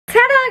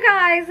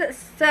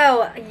guys,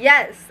 so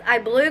yes, I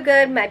blew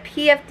good. My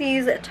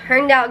PFDs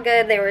turned out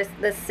good. They were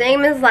the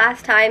same as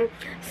last time,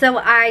 so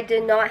I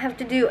did not have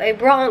to do a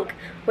bronch,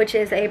 which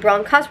is a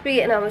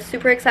bronchoscopy, and I was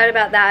super excited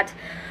about that.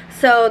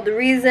 So the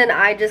reason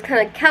I just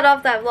kind of cut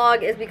off that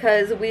vlog is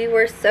because we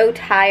were so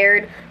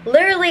tired.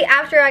 Literally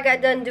after I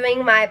got done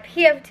doing my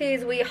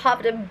PFTs, we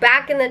hopped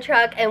back in the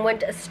truck and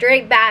went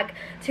straight back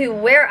to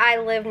where I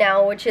live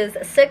now, which is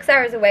 6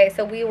 hours away.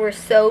 So we were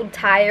so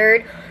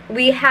tired.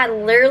 We had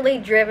literally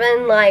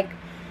driven like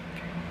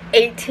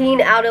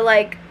 18 out of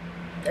like,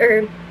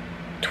 or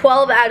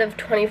 12 out of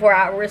 24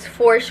 hours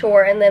for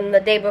sure, and then the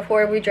day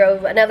before we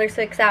drove another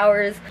 6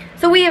 hours.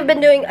 So we have been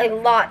doing a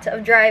lot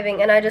of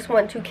driving, and I just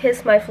want to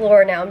kiss my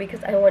floor now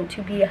because I want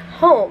to be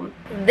home.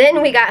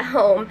 Then we got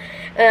home,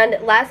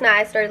 and last night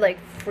I started like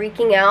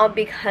freaking out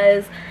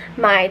because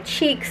my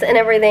cheeks and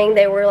everything,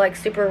 they were like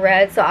super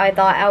red, so I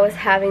thought I was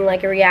having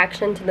like a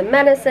reaction to the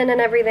medicine and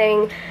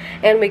everything.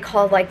 And we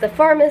called like the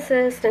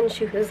pharmacist, and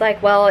she was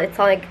like, well, it's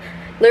like,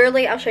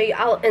 literally, I'll show you,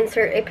 I'll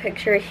insert a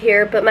picture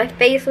here, but my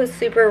face was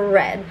super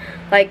red.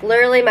 Like,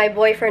 literally, my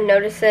boyfriend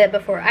noticed it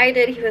before I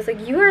did. He was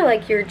like, you are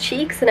like, your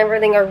cheeks and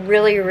everything are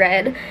really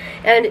red.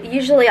 And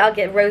usually I'll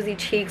get rosy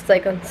cheeks,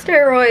 like on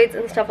steroids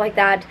and stuff like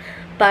that.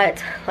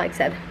 But, like I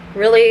said,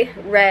 really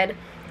red.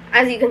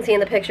 As you can see in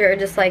the picture,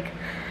 just like,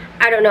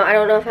 I don't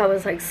know if I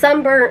was like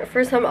sunburnt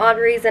for some odd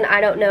reason,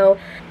 I don't know.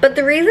 But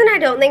the reason I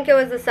don't think it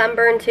was a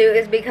sunburn too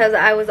is because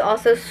I was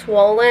also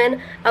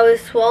swollen. I was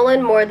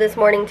swollen more this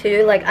morning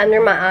too, like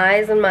under my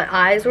eyes, and my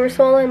eyes were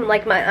swollen,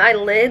 like my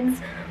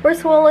eyelids were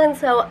swollen,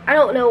 so I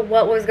don't know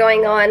what was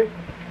going on.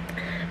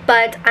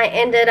 But I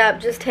ended up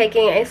just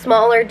taking a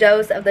smaller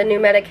dose of the new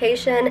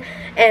medication,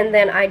 and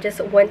then I just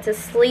went to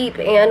sleep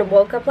and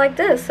woke up like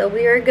this, so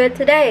we are good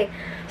today.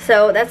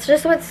 So that's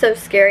just what's so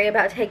scary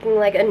about taking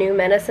like a new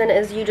medicine,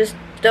 is you just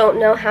don't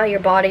know how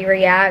your body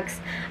reacts.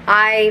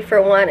 I,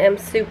 for one, am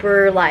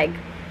super like,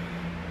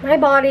 my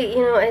body,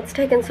 you know, it's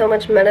taken so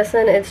much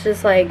medicine, it's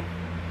just like,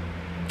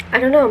 I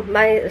don't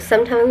know,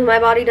 sometimes my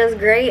body does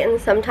great and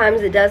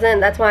sometimes it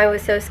doesn't. That's why it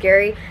was so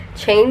scary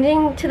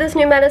changing to this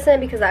new medicine,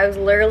 because I was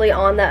literally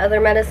on that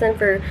other medicine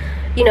for,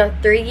 you know,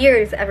 3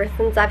 years ever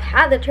since I've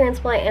had the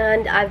transplant,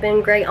 and I've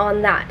been great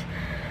on that.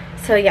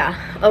 So yeah,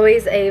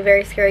 always a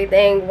very scary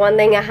thing. One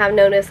thing I have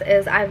noticed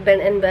is I've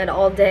been in bed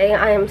all day.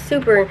 I am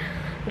super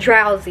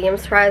drowsy. I'm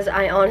surprised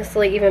I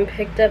honestly even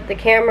picked up the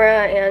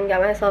camera and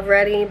got myself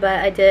ready, but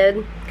I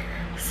did.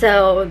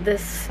 So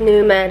this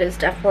new med is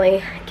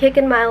definitely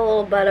kicking my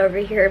little butt over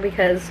here,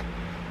 because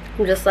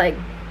I'm just like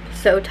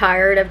so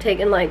tired. I've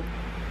taken like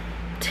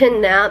 10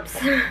 naps.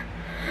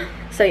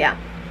 So yeah,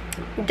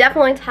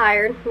 definitely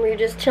tired. We were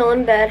just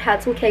chilling in bed,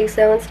 had some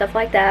queso and stuff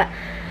like that.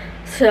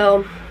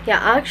 So yeah,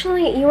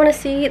 actually, you want to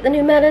see the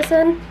new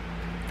medicine?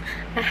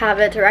 I have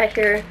it right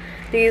here.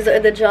 These are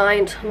the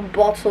giant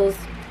bottles.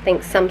 I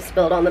think some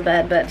spilled on the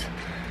bed, but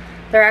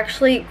they're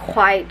actually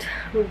quite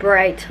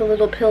bright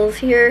little pills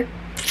here.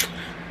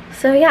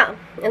 So yeah,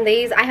 and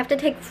these, I have to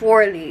take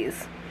 4 of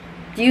these.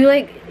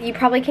 You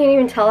probably can't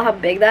even tell how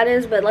big that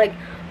is, but like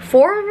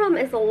 4 of them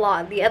is a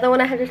lot. The other one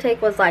I had to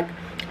take was like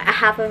a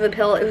half of a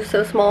pill. It was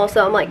so small,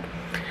 so I'm like,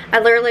 I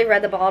literally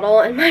read the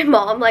bottle, and my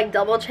mom like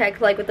double checked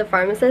like with the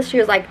pharmacist. She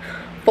was like,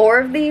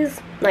 4 of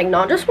these, like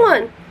not just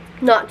 1,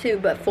 not 2,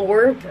 but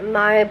 4.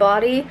 My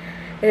body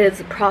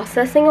is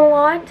processing a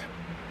lot,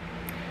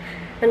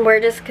 and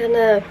we're just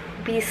gonna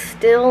be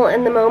still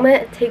in the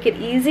moment, take it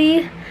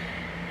easy,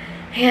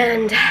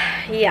 and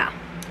yeah.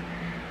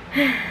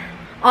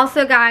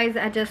 Also guys,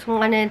 I just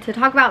wanted to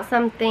talk about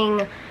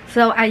something.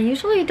 So I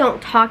usually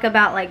don't talk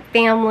about like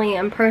family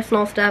and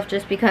personal stuff,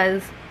 just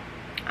because,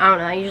 I don't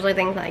know, I usually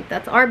think like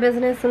that's our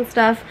business and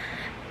stuff.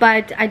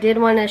 But I did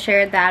want to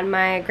share that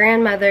my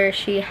grandmother,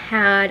 she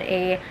had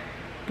a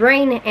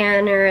brain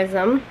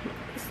aneurysm.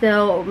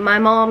 So my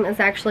mom is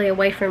actually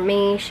away from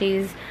me.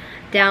 She's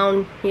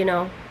down, you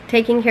know,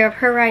 taking care of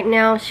her right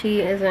now.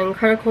 She is in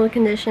critical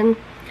condition.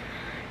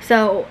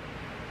 So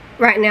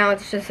right now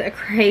it's just a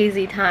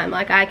crazy time.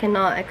 Like, I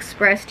cannot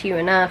express to you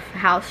enough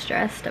how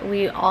stressed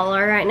we all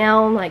are right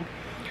now. Like,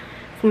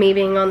 me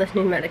being on this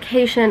new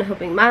medication,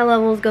 hoping my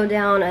levels go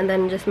down, and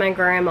then just my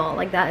grandma.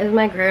 Like, that is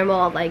my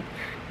grandma. Like,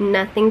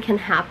 nothing can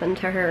happen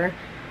to her.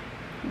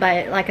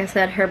 But like I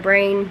said, her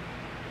brain,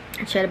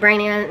 she had a brain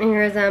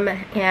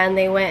aneurysm, and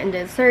they went and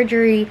did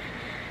surgery,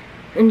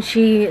 and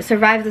she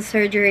survived the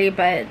surgery,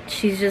 but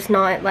she's just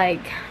not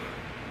like,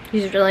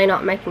 she's really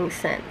not making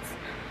sense.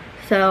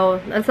 So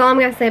that's all I'm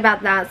gonna say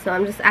about that. So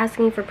I'm just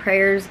asking for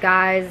prayers,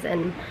 guys,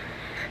 and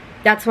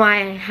that's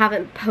why I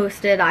haven't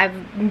posted.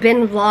 I've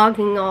been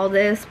vlogging all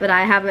this, but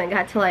I haven't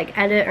got to like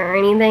edit or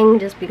anything,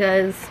 just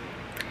because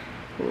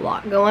a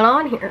lot going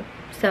on here.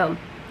 So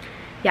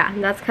yeah,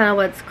 that's kind of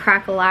what's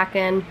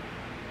crack-a-lackin'.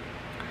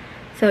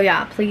 So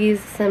yeah,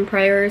 please send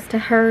prayers to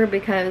her,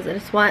 because I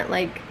just want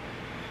like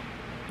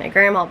my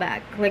grandma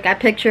back. Like, I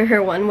picture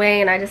her one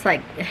way, and I just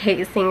like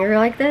hate seeing her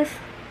like this.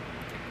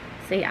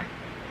 So yeah,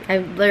 I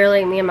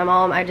literally, me and my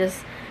mom, I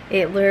just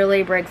It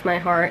literally breaks my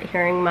heart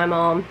hearing my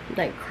mom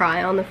like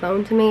cry on the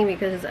phone to me,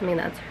 because I mean,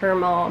 that's her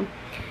mom,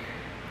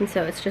 and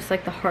so it's just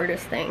like the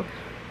hardest thing.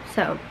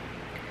 So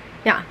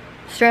yeah,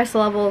 stress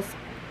levels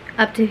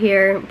up to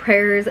here,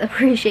 prayers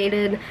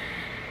appreciated.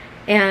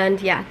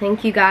 And yeah,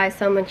 thank you guys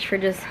so much for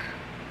just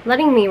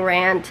letting me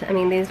rant. I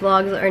mean, these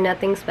vlogs are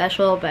nothing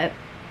special, but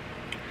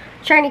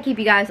trying to keep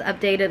you guys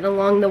updated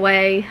along the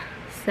way.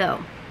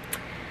 So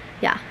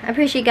yeah, I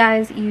appreciate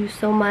you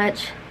so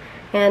much.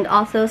 And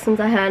also, since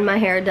I had my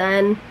hair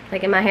done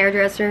like in my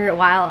hairdresser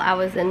while I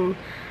was in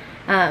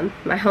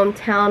my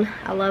hometown,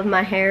 I love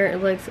my hair. It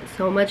looks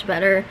so much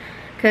better,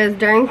 because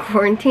during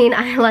quarantine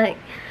I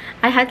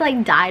had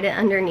like dyed it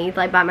underneath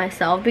like by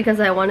myself,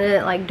 because I wanted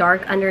it like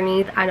dark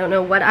underneath. I don't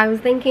know what I was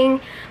thinking,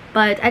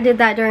 but I did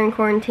that during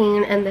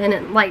quarantine, and then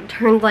it like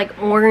turned like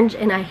orange,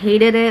 and I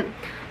hated it.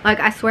 Like,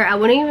 I swear I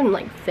wouldn't even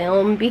like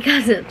film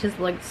because it just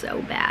looked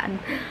so bad.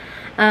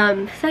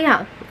 So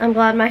yeah, I'm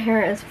glad my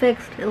hair is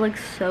fixed. It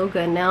looks so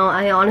good now.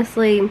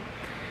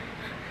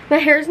 My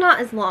hair's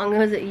not as long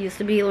as it used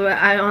to be.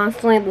 I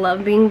honestly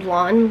love being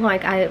blonde.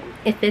 Like,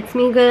 it fits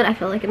me good. I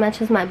feel like it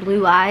matches my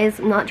blue eyes.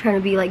 I'm not trying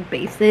to be like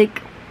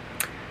basic,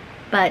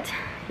 but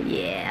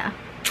yeah,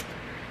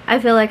 I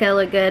feel like I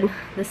look good.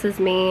 This is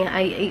me.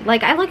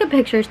 I look at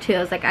pictures too. I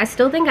was like, I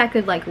still think I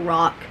could like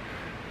rock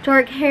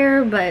dark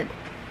hair, but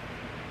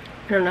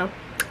I don't know.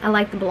 I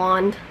like the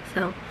blonde.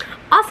 So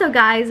also,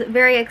 guys,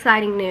 very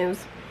exciting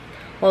news.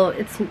 Well,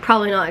 it's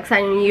probably not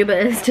exciting to you, but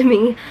it is to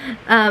me.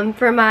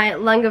 For my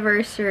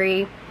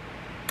lungiversary.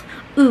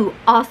 Ooh,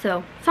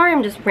 also, sorry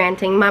I'm just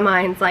ranting. My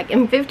mind's like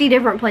in 50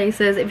 different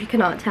places, if you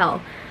cannot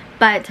tell.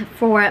 But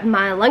for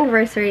my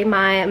lungiversary,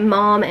 my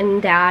mom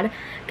and dad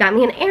got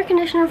me an air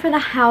conditioner for the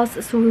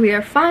house, so we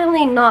are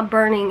finally not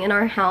burning in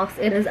our house.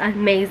 It is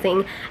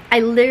amazing. I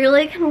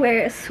literally can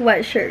wear a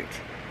sweatshirt.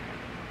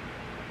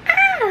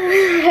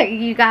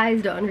 You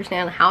guys don't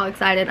understand how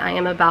excited I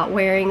am about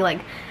wearing, like,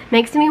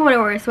 makes me want to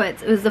wear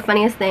sweats. It was the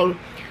funniest thing.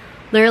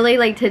 Literally,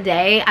 like,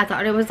 today I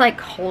thought it was like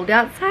cold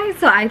outside,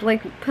 so I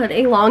like put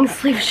a long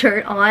sleeve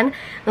shirt on,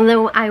 and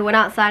then I went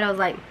outside. I was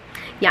like,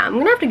 yeah, I'm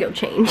gonna have to go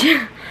change.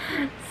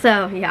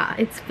 So yeah,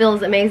 it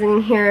feels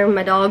amazing here.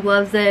 My dog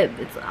loves it.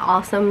 It's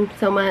awesome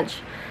so much.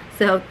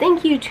 So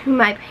thank you to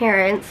my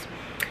parents.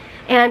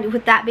 And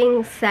with that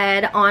being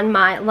said, on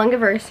my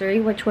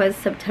lungiversary, which was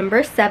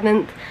September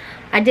 7th,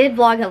 I did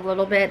vlog a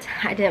little bit.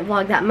 I didn't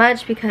vlog that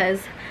much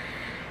because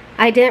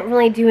I didn't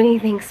really do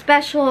anything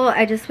special.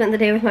 I just spent the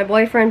day with my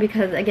boyfriend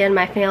because, again,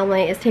 my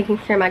family is taking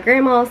care of my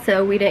grandma,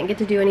 so we didn't get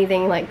to do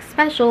anything like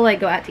special,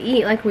 like go out to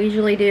eat like we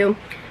usually do.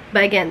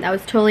 But again, that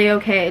was totally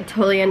okay. I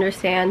totally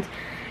understand.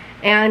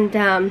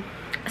 And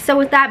so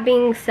with that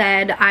being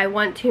said, I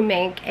want to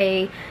make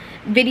a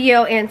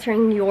video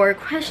answering your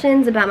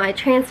questions about my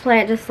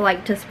transplant, just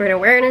to spread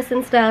awareness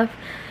and stuff.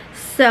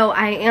 So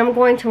I am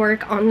going to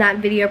work on that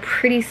video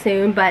pretty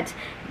soon. But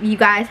if you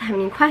guys have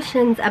any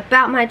questions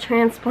about my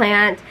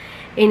transplant,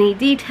 any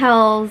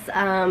details,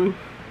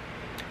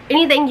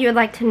 anything you would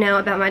like to know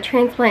about my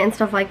transplant and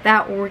stuff like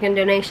that, or organ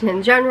donation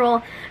in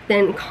general,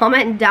 then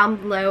comment down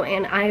below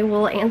and I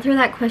will answer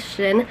that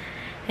question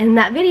in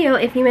that video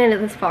if you made it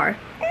this far.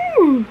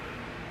 I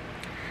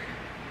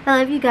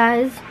love you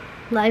guys.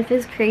 Life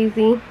is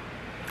crazy.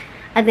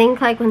 I think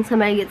like when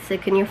somebody gets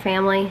sick in your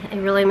family, it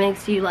really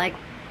makes you like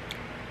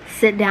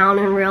sit down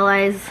and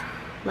realize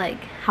like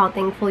how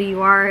thankful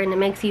you are, and it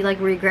makes you like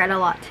regret a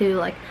lot too.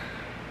 Like,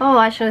 oh,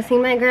 I should have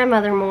seen my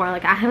grandmother more.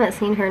 Like, I haven't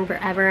seen her in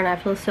forever and I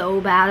feel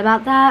so bad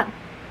about that.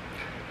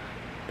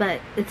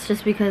 But it's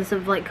just because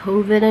of like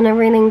COVID and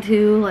everything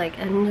too. Like,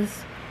 I'm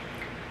just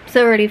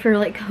so ready for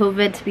like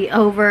COVID to be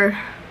over.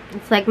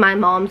 It's like my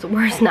mom's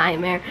worst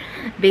nightmare,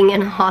 being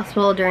in a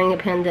hospital during a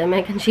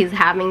pandemic and she's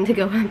having to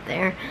go up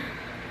there.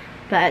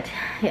 But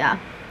yeah,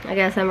 I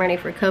guess I'm ready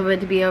for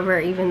COVID to be over,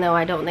 even though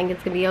I don't think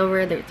it's gonna be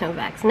over. There's no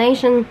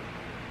vaccination.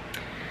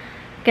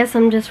 I guess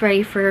I'm just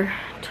ready for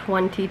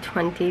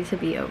 2020 to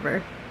be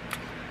over.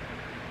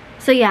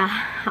 So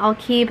yeah, I'll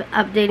keep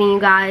updating you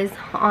guys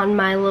on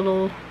my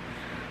little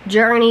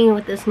journey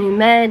with this new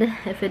med,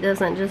 if it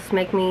doesn't just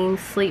make me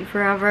sleep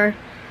forever.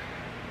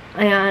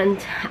 And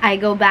I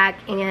go back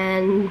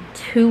in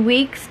 2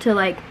 weeks to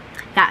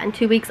in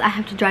 2 weeks I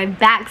have to drive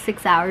back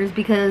 6 hours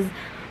because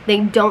they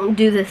don't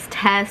do this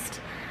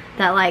test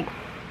that like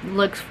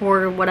looks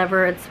for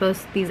whatever it's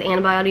supposed to, these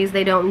antibodies.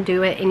 They don't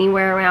do it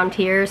anywhere around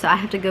here, so I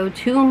have to go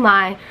to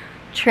my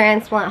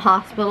transplant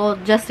hospital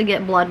just to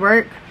get blood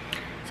work.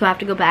 So I have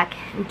to go back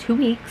in 2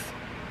 weeks.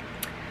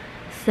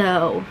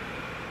 So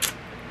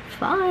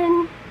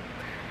fun.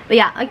 But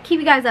yeah, I'll keep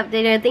you guys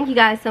updated. Thank you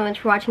guys so much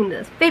for watching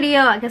this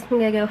video. I guess I'm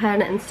gonna go ahead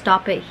and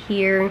stop it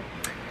here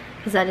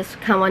because I just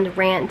kind of wanted to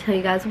rant and tell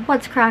you guys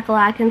what's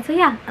crack-a-lackin'. So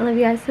yeah, I love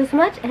you guys so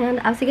much, and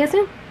I'll see you guys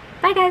soon.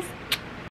 Bye guys.